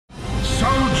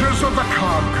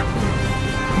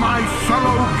My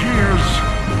fellow gears,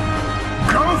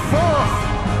 go forth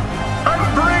and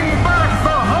bring back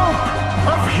the hope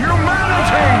of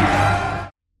humanity!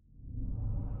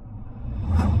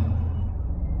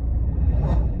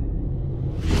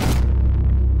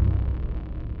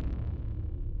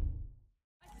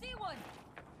 I see one.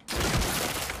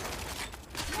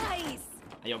 Nice.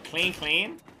 Yo, clean.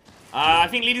 I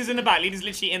think leader's in the back. Leader's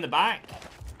literally in the back.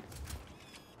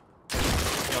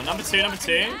 Yo, number two.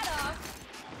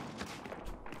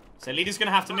 So leader's gonna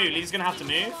have to move.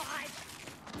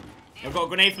 Yo, got a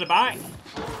grenade for the back.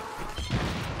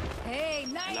 Hey,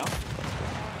 nice. Hello?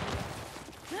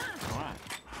 Alright.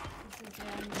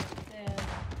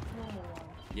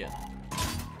 Yeah.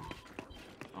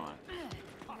 Alright.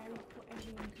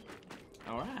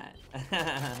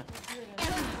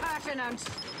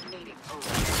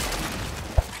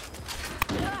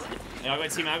 Yeah, I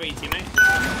got your teammate.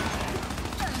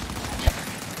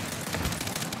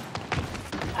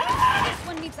 This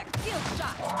one needs a kill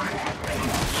shot.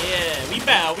 Yeah, we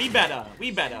better.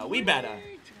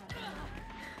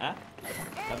 Huh?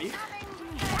 Love you?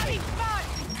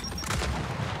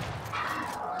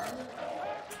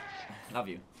 Love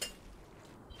you.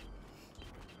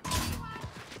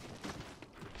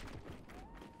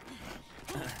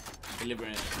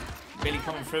 Delivering it. Really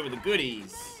coming through with the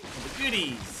goodies.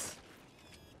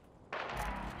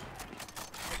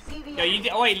 Yo,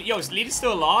 oh wait, yo, is the leader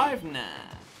still alive? Nah.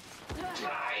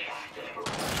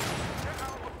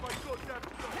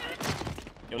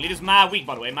 Yo, leader's mad weak,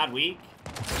 by the way, mad weak.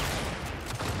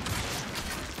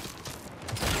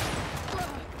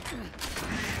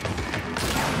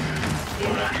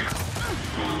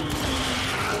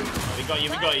 We got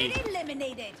you.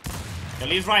 Eliminated. Yo,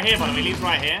 leader's right here, by the way,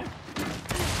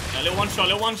 Yo, little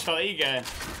one shot, there you go.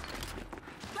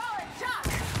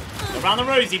 Yo, round the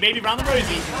Rosie, baby, round the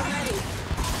Rosie.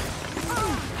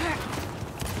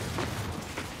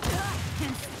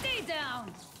 Stay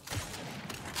down.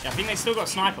 Yeah, I think they still got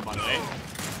sniper, by the way.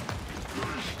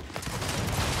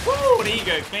 Woo, there you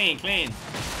go, clean.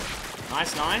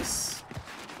 Nice.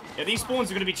 Yeah, these spawns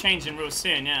are going to be changing real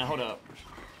soon, yeah, hold up.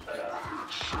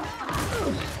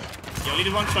 Yo,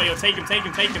 leader one shot, yo, take him. There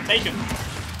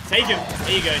you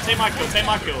go, take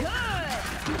my kill.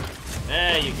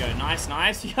 There you go, nice.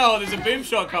 Yo, there's a boom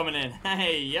shot coming in.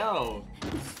 Hey, yo.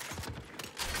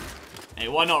 Hey,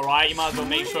 why not, right? You might as well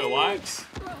make sure it works.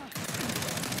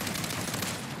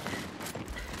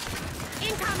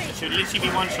 Should literally be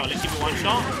one shot.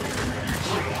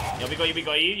 Yo, we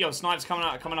got you. Yo, snipes coming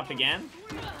up again.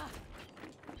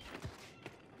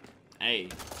 Hey.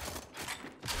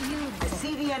 I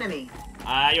see the enemy.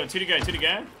 Yo, two to go.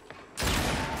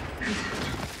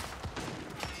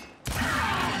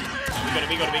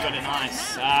 We got it,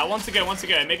 nice. One to go,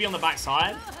 maybe on the back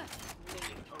side.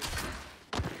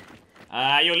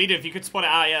 Yo, leader, if you could spot it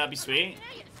out, yeah, that'd be sweet.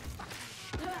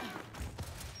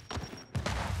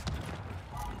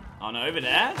 Oh no, over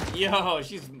there? Yo,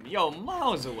 she's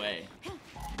miles away.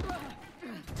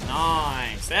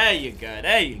 Nice, there you go.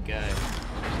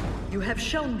 You have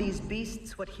shown these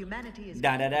beasts what humanity is.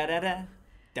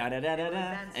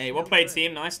 Hey, well played,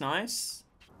 team. Nice.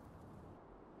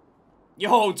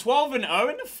 Yo,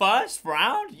 12-0 in the first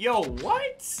round? Yo,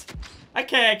 what?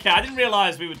 Okay, I didn't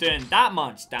realize we were doing that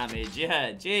much damage.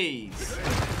 Yeah, jeez.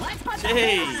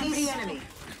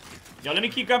 Yo, let me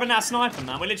keep grabbing that sniper,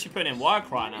 man. We're literally putting in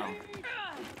work right now.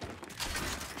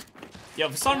 Yo,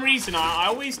 for some reason, I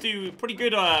always do pretty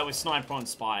good with sniper on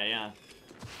spy, yeah.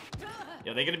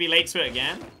 Yo, they're going to be late to it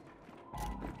again.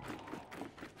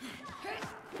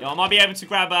 Yo, I might be able to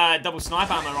grab double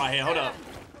sniper ammo right here. Hold up.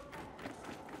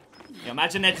 Yo,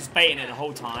 imagine they're just baiting it the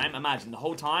whole time. Imagine, the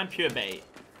whole time, pure bait.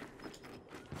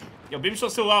 Yo, boom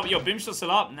shot's still up.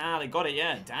 Nah, they got it,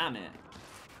 yeah. Damn it.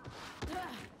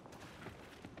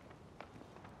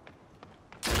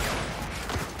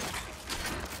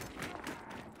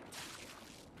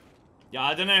 Yeah,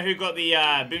 I don't know who got the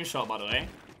boom shot, by the way.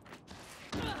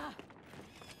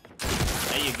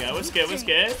 There you go. What's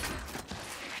good?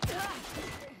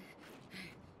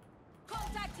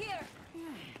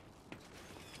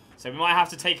 So we might have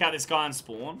to take out this guy and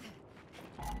spawn.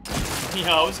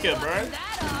 Yo, what's good, bro?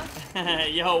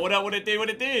 Yo, what it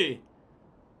do?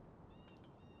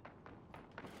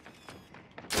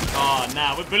 Oh,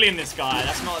 nah, we're bullying this guy.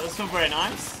 That's not very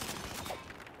nice.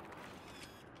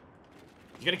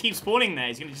 He's gonna keep spawning there.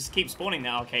 He's gonna just keep spawning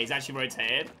there. Okay, he's actually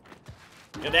rotated.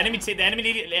 Yeah, the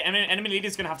enemy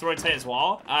leader's gonna have to rotate as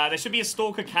well. There should be a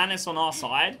stalker Canis on our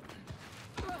side.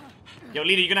 Yo,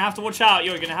 leader, you're gonna have to watch out.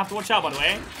 You're gonna have to watch out, by the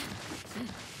way.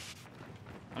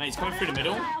 Oh, no, he's coming through the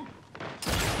middle.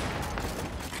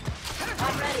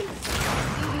 I'm ready.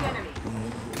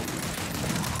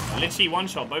 Literally one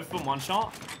shot. Both of them one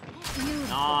shot.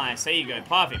 Nice. There you go.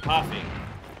 Perfect. Perfect.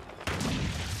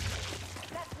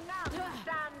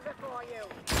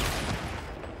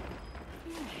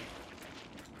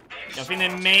 I think they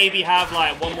maybe have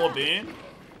like one more boom.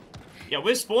 Yeah,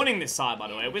 we're spawning this side, by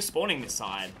the way. We're spawning this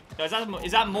side. Yo,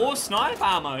 is that more sniper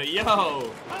ammo?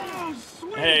 Yo.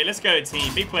 Hey, let's go,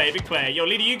 team. Big play, big play. Yo,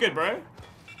 leader, you good, bro? Hey,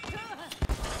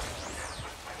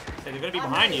 they're gonna be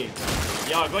behind you.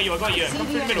 Yo, I got you, I got you. Come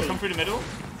through the middle, come through the middle.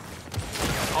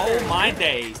 Oh my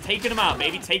days. Taking them out,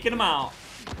 baby. Taking them out.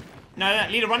 No,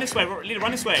 leader, run this way. Leader,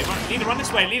 run this way. Leader, run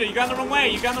this way. Leader, you're going the wrong way.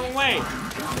 You're going the wrong way.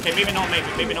 Okay, maybe not,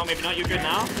 maybe not, maybe not. You're good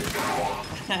now.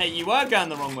 You were going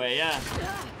the wrong way, yeah.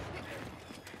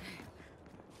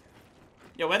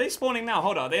 Yo, where are they spawning now?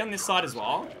 Hold on, are they on this side as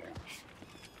well?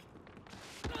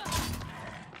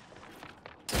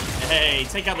 Hey,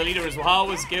 take out the leader as well.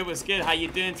 What's good, what's good? How you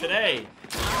doing today?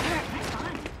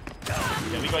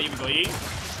 Yeah, we got you, we got you.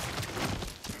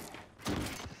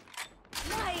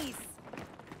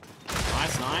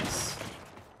 Nice, nice.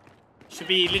 Should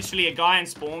be literally a guy in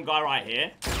spawn, guy right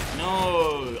here.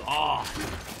 No, oh.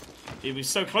 Dude, we're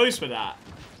so close with that.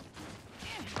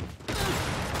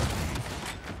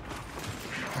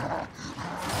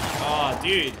 Oh,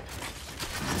 dude.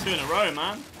 2 in a row,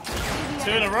 man.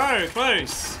 2 in a row,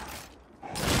 close.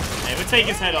 Hey, we'll take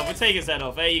his head off, we'll take his head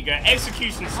off. There you go.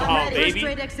 Execution style, baby.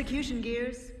 First-rate execution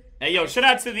gears. Hey, yo, shout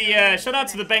out to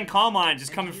the Ben Carmine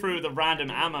just coming through with the random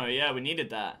ammo. Yeah, we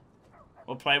needed that.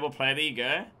 We'll play, there you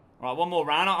go. Alright, one more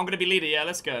round. I'm gonna be leader, yeah,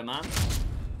 let's go, man.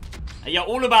 Hey, yo,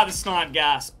 all about the snipe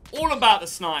gas. All about the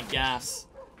snipe gas.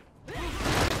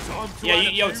 Yeah,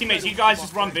 yo, teammates, you guys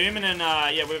just run boom, and then,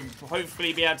 yeah, we'll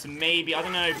hopefully be able to maybe, I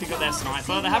don't know, pick up their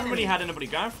sniper. They haven't really had anybody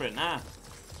going for it, nah.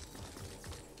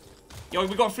 Yo,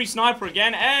 we got a free sniper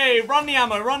again. Hey, run the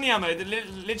ammo, run the ammo. They're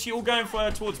literally all going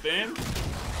towards boom.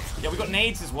 Yeah, we got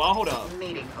nades as well, hold up.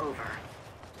 Meeting over.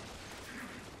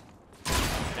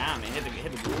 Damn, it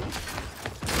hit the wall.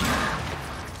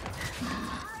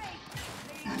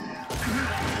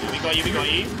 We got you, we got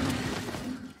you.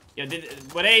 Yo,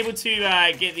 were they able to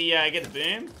get the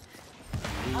boom?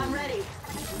 I'm ready.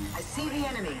 I see the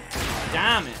enemy.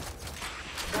 Damn it.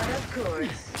 But of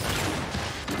course.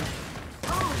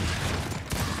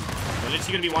 We're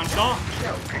literally gonna be one shot. I'm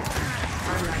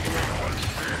not ready.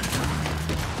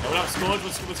 Yo, what up, Scourge?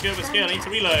 What's good? What's good? I need to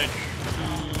reload.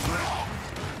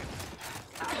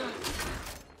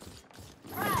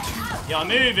 Yo,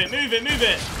 move it, move it, move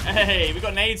it. Hey, we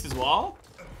got nades as well.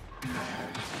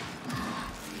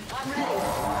 I'm ready. I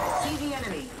see the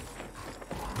enemy.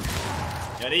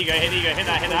 Yeah, there you go, there you go, hit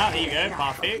that, there you go,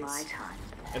 perfect.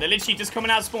 Yeah, they're literally just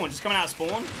coming out of spawn,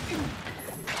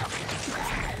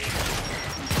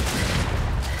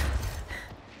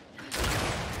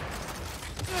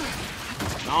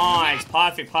 Nice,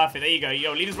 perfect, there you go.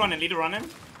 Yo, leader running.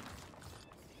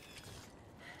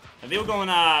 Are they all going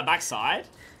backside?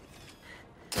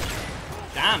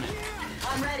 Damn it.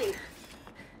 I'm ready.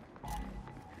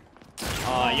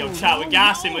 Yo, chat, we're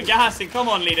gassing. Come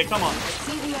on, leader, come on. I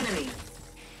see the enemy.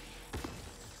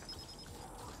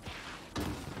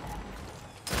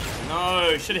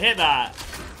 No, should have hit that.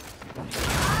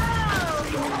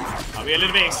 Oh, we're a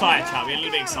little bit excited, chat. We're a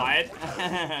little bit excited.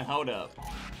 Hold up.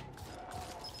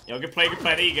 Yo, good play.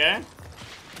 There you go.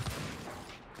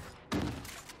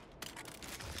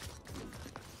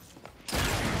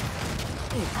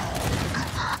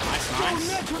 Nice.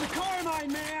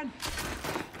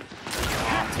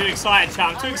 I'm too excited, chat.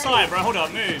 I'm too excited, bro. Hold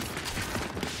up, move.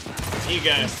 There you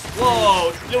go.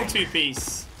 Whoa, little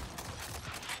two-piece.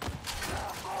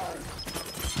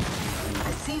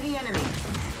 I see the enemy.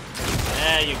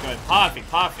 There you go. Perfect.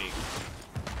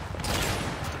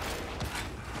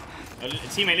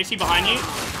 Teammate, literally behind you.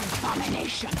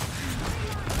 Abomination.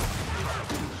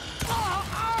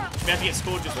 We have to get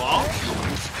scored as well.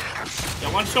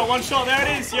 Yeah, one shot. There it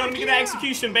is. Yo, let me get that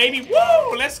execution, baby.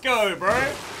 Woo! Let's go,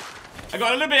 bro. I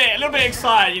got a little bit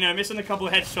excited, you know, missing a couple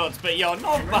of headshots, but yo,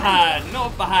 not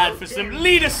bad for some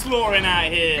leader slaughtering out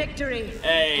here. Victory.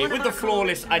 Hey, with the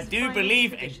flawless, I do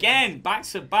believe again, back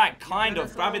to back, kind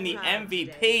of grabbing the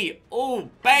MVP. Oh,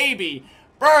 baby.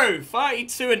 Bro,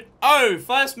 32-0.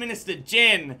 First Minister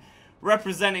Jin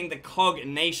representing the COG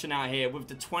Nation out here with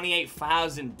the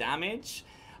 28,000 damage.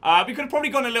 We could have probably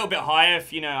gone a little bit higher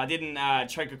if, you know, I didn't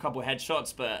choke a couple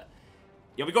headshots, but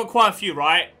yeah, we got quite a few,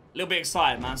 right? A little bit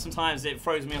excited, man. Sometimes it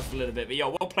throws me off a little bit, but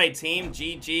yo, well played, team.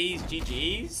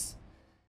 GG's.